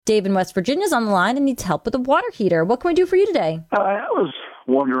Dave in West Virginia is on the line and needs help with a water heater. What can we do for you today? I was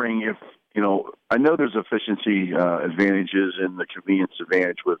wondering if, I know there's efficiency advantages and the convenience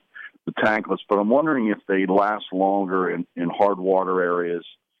advantage with the tankless, but I'm wondering if they last longer in hard water areas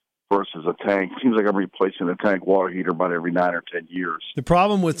versus a tank. Seems like I'm replacing a tank water heater about every 9 or 10 years. The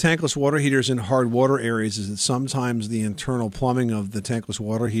problem with tankless water heaters in hard water areas is that sometimes the internal plumbing of the tankless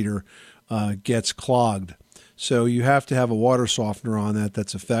water heater gets clogged. So you have to have a water softener on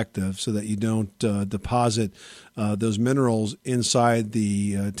that's effective so that you don't deposit those minerals inside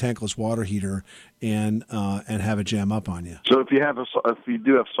the tankless water heater and have it jam up on you. So if you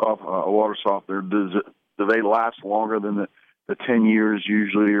do have a water softener, do they last longer than the 10 years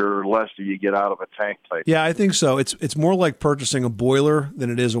usually, or less do you get out of a tank type? Yeah, I think so. It's more like purchasing a boiler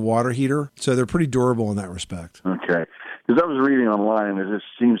than it is a water heater. So they're pretty durable in that respect. Okay. Because I was reading online, and it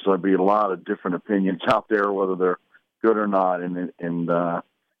seems to be a lot of different opinions out there, whether they're good or not, and I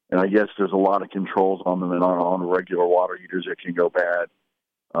guess there's a lot of controls on them, and on regular water heaters it can go bad.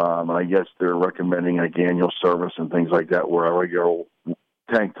 And I guess they're recommending like annual service and things like that, where a regular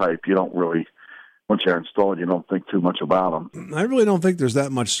tank type, you don't really, once you're installed, you don't think too much about them. I really don't think there's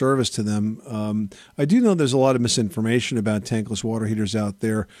that much service to them. I do know there's a lot of misinformation about tankless water heaters out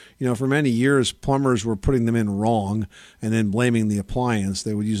there. For many years, plumbers were putting them in wrong and then blaming the appliance.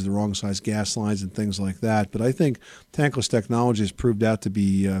 They would use the wrong size gas lines and things like that. But I think tankless technology has proved out to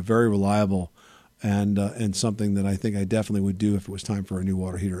be very reliable and something that I think I definitely would do if it was time for a new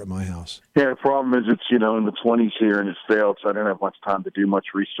water heater at my house. Yeah, the problem is it's in the 20s here and it's failed, so I don't have much time to do much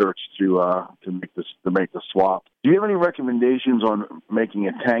research to make the swap. Do you have any recommendations on making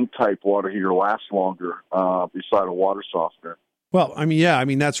a tank type water heater last longer beside a water softener? Well,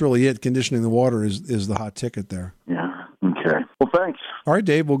 that's really it. Conditioning the water is the hot ticket there. Yeah. Okay. Well, thanks. All right,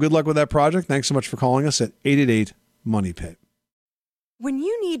 Dave. Well, good luck with that project. Thanks so much for calling us at 888-MONEY-PIT. When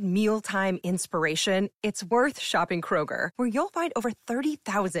you need mealtime inspiration, it's worth shopping Kroger, where you'll find over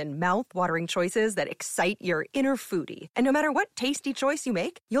 30,000 mouth-watering choices that excite your inner foodie. And no matter what tasty choice you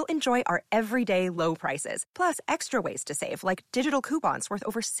make, you'll enjoy our everyday low prices, plus extra ways to save, like digital coupons worth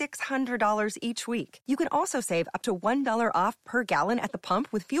over $600 each week. You can also save up to $1 off per gallon at the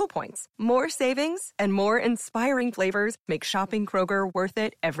pump with fuel points. More savings and more inspiring flavors make shopping Kroger worth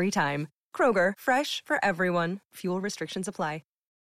it every time. Kroger, fresh for everyone. Fuel restrictions apply.